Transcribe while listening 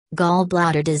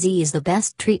Gallbladder disease. The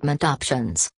best treatment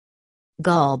options.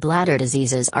 Gallbladder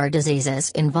diseases are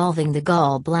diseases involving the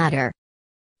gallbladder.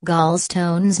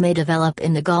 Gallstones may develop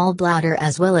in the gallbladder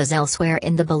as well as elsewhere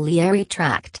in the biliary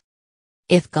tract.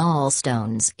 If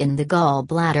gallstones in the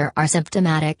gallbladder are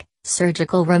symptomatic,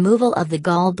 surgical removal of the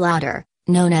gallbladder,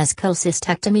 known as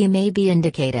cholecystectomy, may be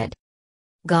indicated.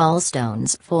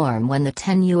 Gallstones form when the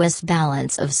tenuous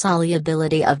balance of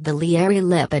solubility of biliary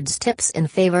lipids tips in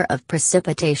favor of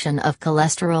precipitation of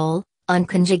cholesterol,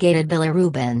 unconjugated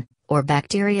bilirubin, or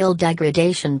bacterial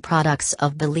degradation products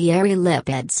of biliary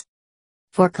lipids.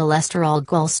 For cholesterol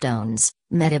gallstones,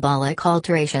 metabolic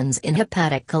alterations in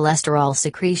hepatic cholesterol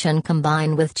secretion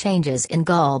combine with changes in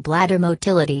gallbladder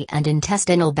motility and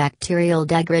intestinal bacterial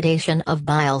degradation of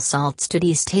bile salts to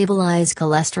destabilize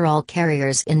cholesterol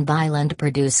carriers in bile and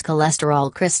produce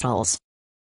cholesterol crystals.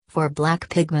 For black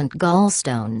pigment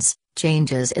gallstones,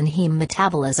 changes in heme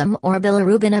metabolism or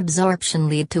bilirubin absorption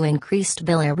lead to increased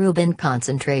bilirubin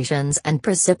concentrations and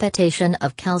precipitation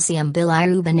of calcium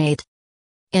bilirubinate.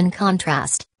 In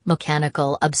contrast,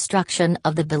 mechanical obstruction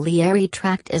of the biliary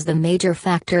tract is the major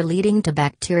factor leading to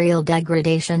bacterial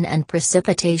degradation and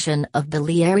precipitation of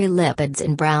biliary lipids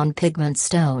in brown pigment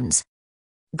stones.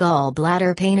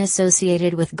 Gallbladder pain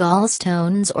associated with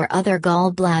gallstones or other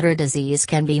gallbladder disease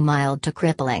can be mild to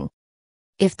crippling.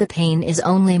 If the pain is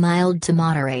only mild to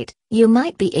moderate, you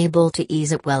might be able to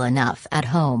ease it well enough at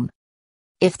home.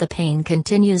 If the pain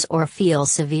continues or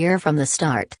feels severe from the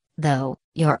start, though,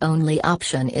 your only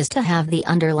option is to have the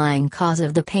underlying cause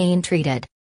of the pain treated.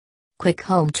 Quick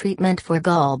home treatment for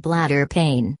gallbladder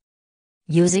pain.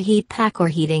 Use a heat pack or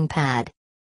heating pad.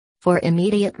 For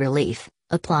immediate relief,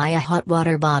 apply a hot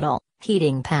water bottle,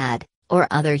 heating pad, or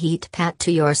other heat pack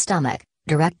to your stomach,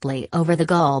 directly over the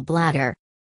gallbladder.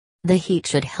 The heat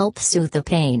should help soothe the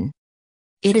pain.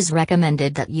 It is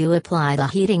recommended that you apply the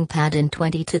heating pad in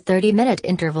 20 to 30-minute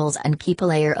intervals and keep a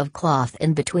layer of cloth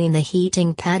in between the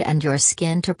heating pad and your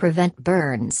skin to prevent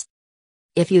burns.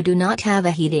 If you do not have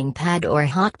a heating pad or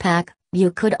hot pack, you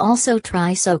could also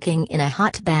try soaking in a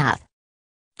hot bath.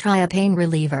 Try a pain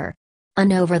reliever.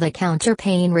 An over-the-counter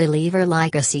pain reliever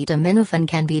like acetaminophen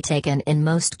can be taken in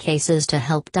most cases to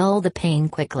help dull the pain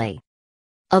quickly.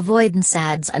 Avoid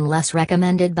NSAIDs unless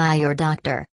recommended by your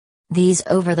doctor. These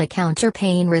over-the-counter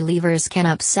pain relievers can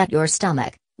upset your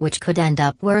stomach, which could end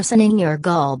up worsening your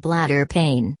gallbladder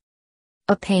pain.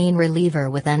 A pain reliever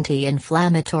with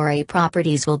anti-inflammatory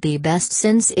properties will be best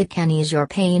since it can ease your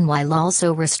pain while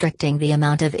also restricting the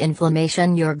amount of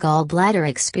inflammation your gallbladder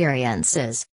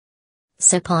experiences.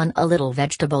 Sip on a little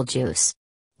vegetable juice.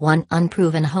 One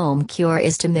unproven home cure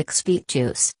is to mix beet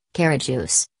juice, carrot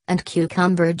juice, and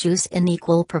cucumber juice in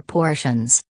equal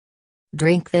proportions.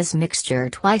 Drink this mixture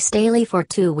twice daily for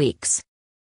 2 weeks.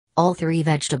 All 3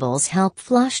 vegetables help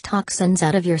flush toxins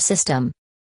out of your system.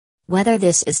 Whether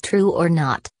this is true or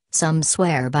not, some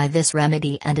swear by this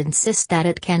remedy and insist that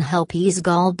it can help ease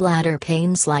gallbladder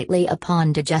pain slightly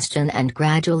upon digestion and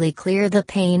gradually clear the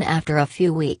pain after a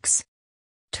few weeks.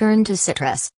 Turn to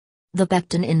citrus. The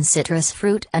pectin in citrus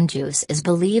fruit and juice is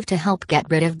believed to help get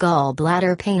rid of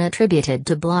gallbladder pain attributed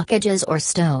to blockages or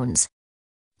stones.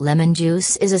 Lemon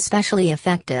juice is especially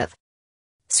effective.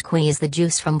 Squeeze the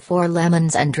juice from 4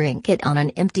 lemons and drink it on an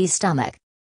empty stomach.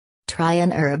 Try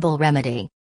an herbal remedy.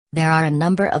 There are a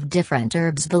number of different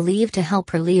herbs believed to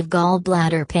help relieve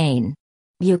gallbladder pain.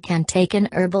 You can take an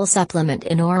herbal supplement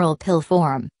in oral pill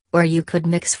form, or you could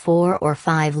mix 4 or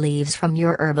 5 leaves from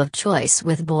your herb of choice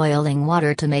with boiling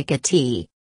water to make a tea.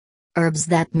 Herbs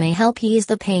that may help ease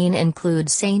the pain include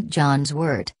St. John's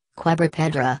wort,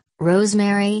 quadrupedra,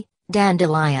 rosemary,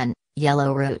 dandelion,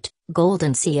 yellow root,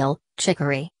 golden seal,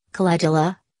 chicory,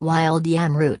 calendula, wild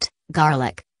yam root,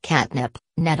 garlic, catnip,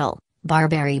 nettle,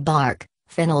 barberry bark,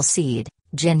 fennel seed,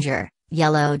 ginger,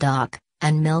 yellow dock,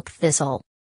 and milk thistle.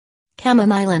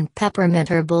 Chamomile and peppermint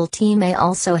herbal tea may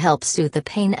also help soothe the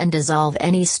pain and dissolve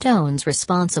any stones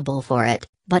responsible for it,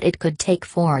 but it could take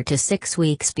 4 to 6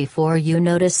 weeks before you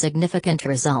notice significant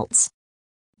results.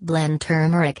 Blend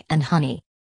turmeric and honey.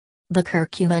 The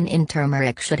curcumin in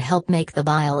turmeric should help make the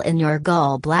bile in your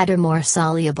gallbladder more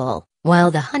soluble,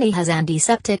 while the honey has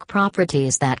antiseptic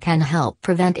properties that can help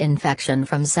prevent infection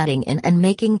from setting in and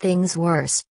making things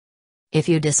worse. If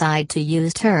you decide to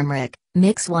use turmeric,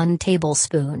 mix 1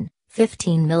 tablespoon,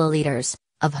 15 milliliters,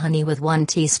 of honey with 1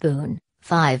 teaspoon,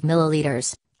 5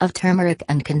 milliliters, of turmeric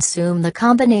and consume the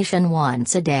combination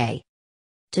once a day.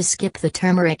 To skip the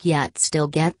turmeric yet still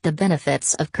get the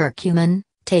benefits of curcumin,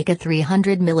 take a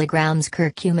 300 mg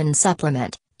curcumin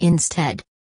supplement, instead.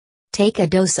 Take a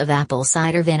dose of apple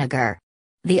cider vinegar.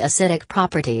 The acidic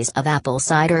properties of apple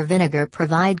cider vinegar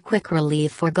provide quick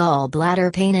relief for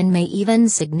gallbladder pain and may even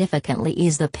significantly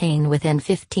ease the pain within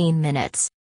 15 minutes.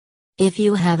 If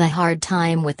you have a hard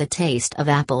time with the taste of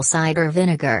apple cider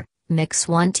vinegar, mix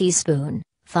 1 teaspoon,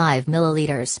 5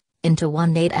 milliliters, into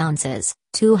 1 8 ounces,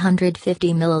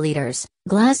 250 milliliters,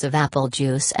 glass of apple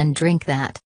juice and drink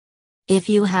that. If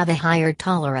you have a higher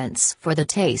tolerance for the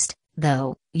taste,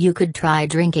 though, you could try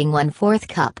drinking 1/4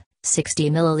 cup, 60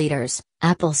 milliliters,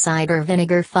 apple cider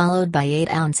vinegar followed by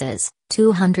 8 ounces,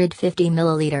 250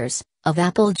 milliliters, of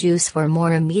apple juice for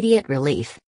more immediate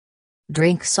relief.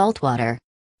 Drink salt water.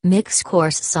 Mix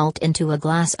coarse salt into a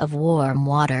glass of warm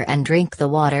water and drink the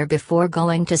water before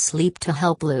going to sleep to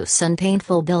help loosen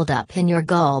painful buildup in your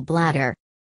gallbladder.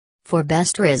 For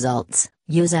best results,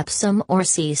 use Epsom or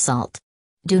sea salt.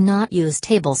 Do not use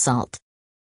table salt.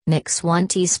 Mix 1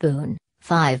 teaspoon,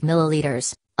 5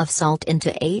 milliliters, of salt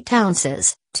into 8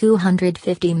 ounces,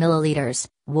 250 milliliters,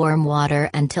 warm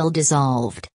water until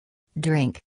dissolved.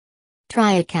 Drink.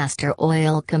 Try a castor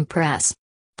oil compress.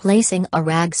 Placing a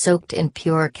rag soaked in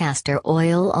pure castor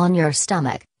oil on your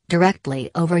stomach,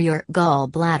 directly over your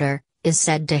gallbladder, is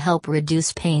said to help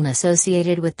reduce pain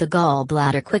associated with the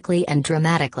gallbladder quickly and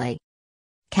dramatically.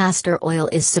 Castor oil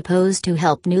is supposed to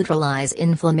help neutralize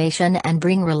inflammation and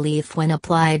bring relief when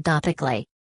applied topically.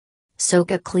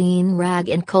 Soak a clean rag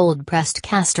in cold-pressed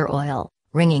castor oil,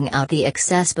 wringing out the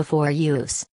excess before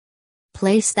use.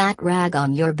 Place that rag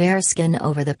on your bare skin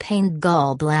over the pained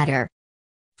gallbladder.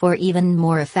 For even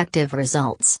more effective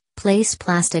results, place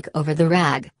plastic over the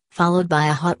rag, followed by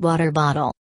a hot water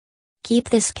bottle. Keep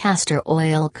this castor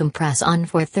oil compress on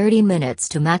for 30 minutes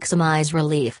to maximize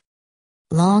relief.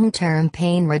 Long-term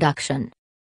pain reduction.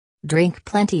 Drink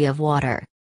plenty of water.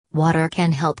 Water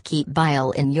can help keep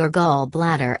bile in your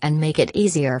gallbladder and make it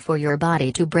easier for your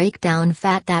body to break down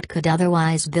fat that could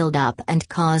otherwise build up and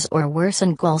cause or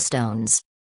worsen gallstones.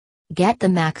 Get the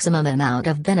maximum amount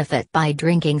of benefit by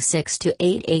drinking 6 to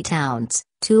 8 8-ounce,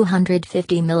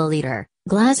 250 milliliter,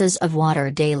 glasses of water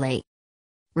daily.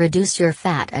 Reduce your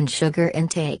fat and sugar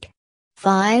intake.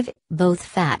 5. Both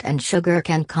fat and sugar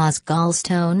can cause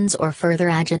gallstones or further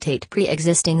agitate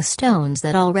pre-existing stones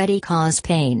that already cause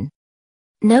pain.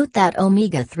 Note that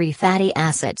omega-3 fatty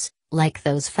acids, like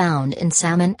those found in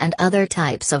salmon and other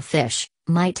types of fish,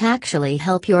 might actually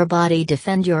help your body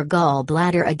defend your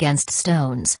gallbladder against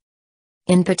stones.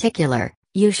 In particular,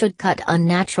 you should cut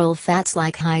unnatural fats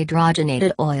like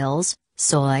hydrogenated oils,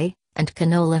 soy, and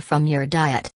canola from your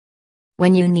diet.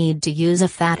 When you need to use a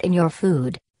fat in your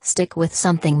food, stick with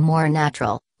something more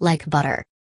natural, like butter.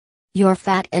 Your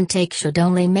fat intake should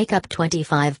only make up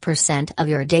 25% of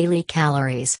your daily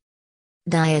calories.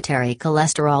 Dietary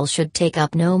cholesterol should take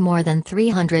up no more than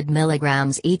 300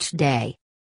 milligrams each day.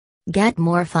 Get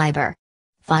more fiber.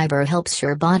 Fiber helps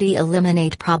your body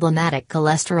eliminate problematic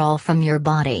cholesterol from your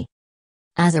body.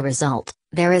 As a result,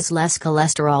 there is less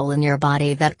cholesterol in your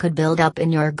body that could build up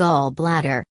in your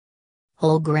gallbladder.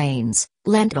 Whole grains,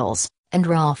 lentils, and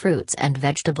raw fruits and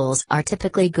vegetables are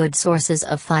typically good sources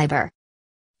of fiber.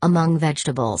 Among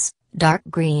vegetables, dark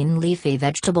green leafy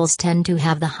vegetables tend to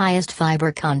have the highest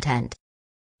fiber content.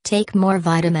 Take more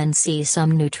vitamin C.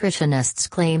 Some nutritionists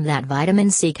claim that vitamin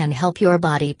C can help your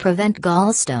body prevent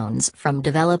gallstones from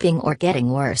developing or getting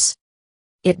worse.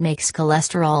 It makes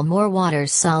cholesterol more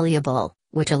water-soluble,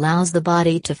 which allows the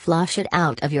body to flush it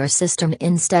out of your system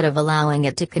instead of allowing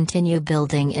it to continue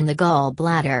building in the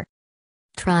gallbladder.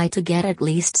 Try to get at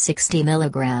least 60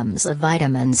 milligrams of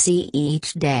vitamin C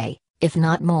each day, if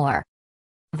not more.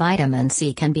 Vitamin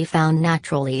C can be found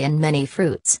naturally in many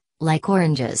fruits, like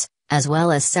oranges, as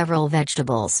well as several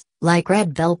vegetables, like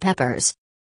red bell peppers.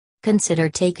 Consider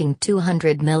taking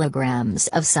 200 milligrams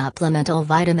of supplemental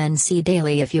vitamin C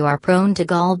daily if you are prone to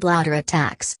gallbladder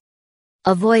attacks.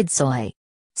 Avoid soy.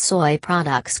 Soy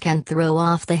products can throw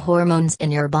off the hormones in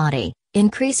your body,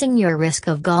 increasing your risk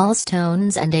of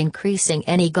gallstones and increasing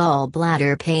any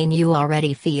gallbladder pain you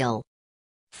already feel.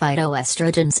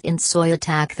 Phytoestrogens in soy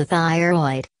attack the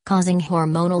thyroid, causing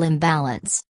hormonal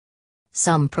imbalance.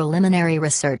 Some preliminary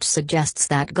research suggests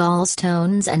that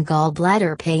gallstones and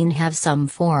gallbladder pain have some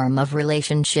form of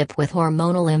relationship with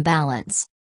hormonal imbalance.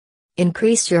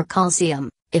 Increase your calcium,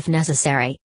 if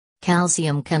necessary.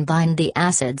 Calcium can bind the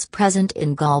acids present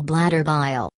in gallbladder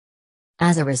bile.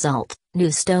 As a result,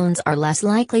 new stones are less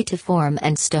likely to form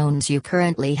and stones you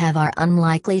currently have are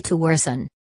unlikely to worsen.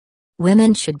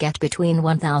 Women should get between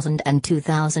 1,000 and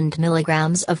 2,000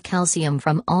 milligrams of calcium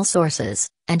from all sources,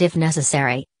 and if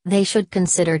necessary, they should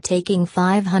consider taking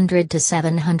 500 to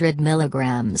 700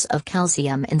 milligrams of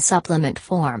calcium in supplement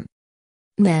form.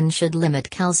 Men should limit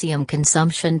calcium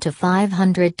consumption to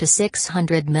 500 to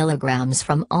 600 milligrams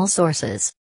from all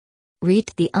sources.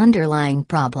 Treat the underlying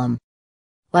problem.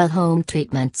 While home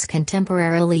treatments can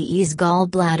temporarily ease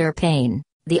gallbladder pain,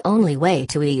 the only way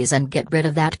to ease and get rid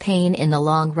of that pain in the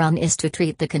long run is to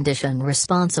treat the condition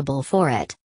responsible for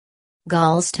it.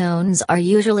 Gallstones are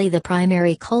usually the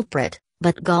primary culprit,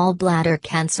 but gallbladder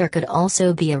cancer could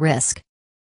also be a risk.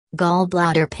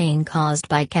 Gallbladder pain caused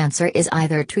by cancer is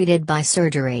either treated by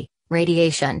surgery,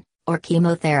 radiation, or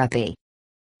chemotherapy.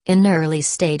 In early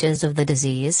stages of the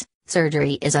disease,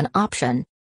 surgery is an option.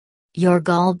 Your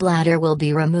gallbladder will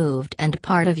be removed and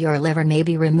part of your liver may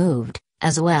be removed,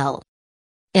 as well.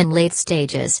 In late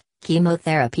stages,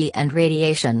 chemotherapy and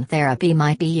radiation therapy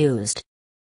might be used.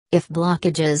 If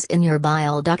blockages in your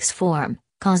bile ducts form,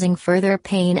 causing further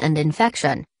pain and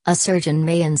infection, a surgeon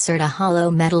may insert a hollow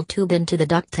metal tube into the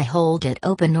duct to hold it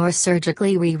open or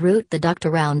surgically reroute the duct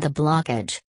around the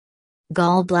blockage.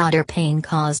 Gallbladder pain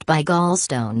caused by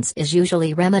gallstones is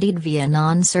usually remedied via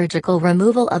non-surgical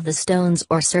removal of the stones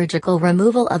or surgical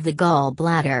removal of the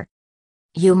gallbladder.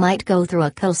 You might go through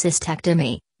a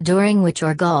cholecystectomy, during which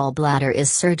your gallbladder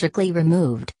is surgically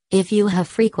removed, if you have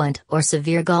frequent or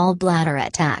severe gallbladder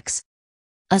attacks.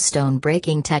 A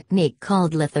stone-breaking technique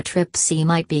called lithotripsy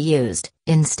might be used,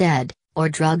 instead, or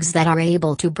drugs that are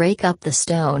able to break up the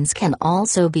stones can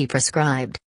also be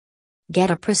prescribed. Get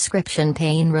a prescription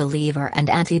pain reliever and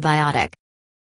antibiotic.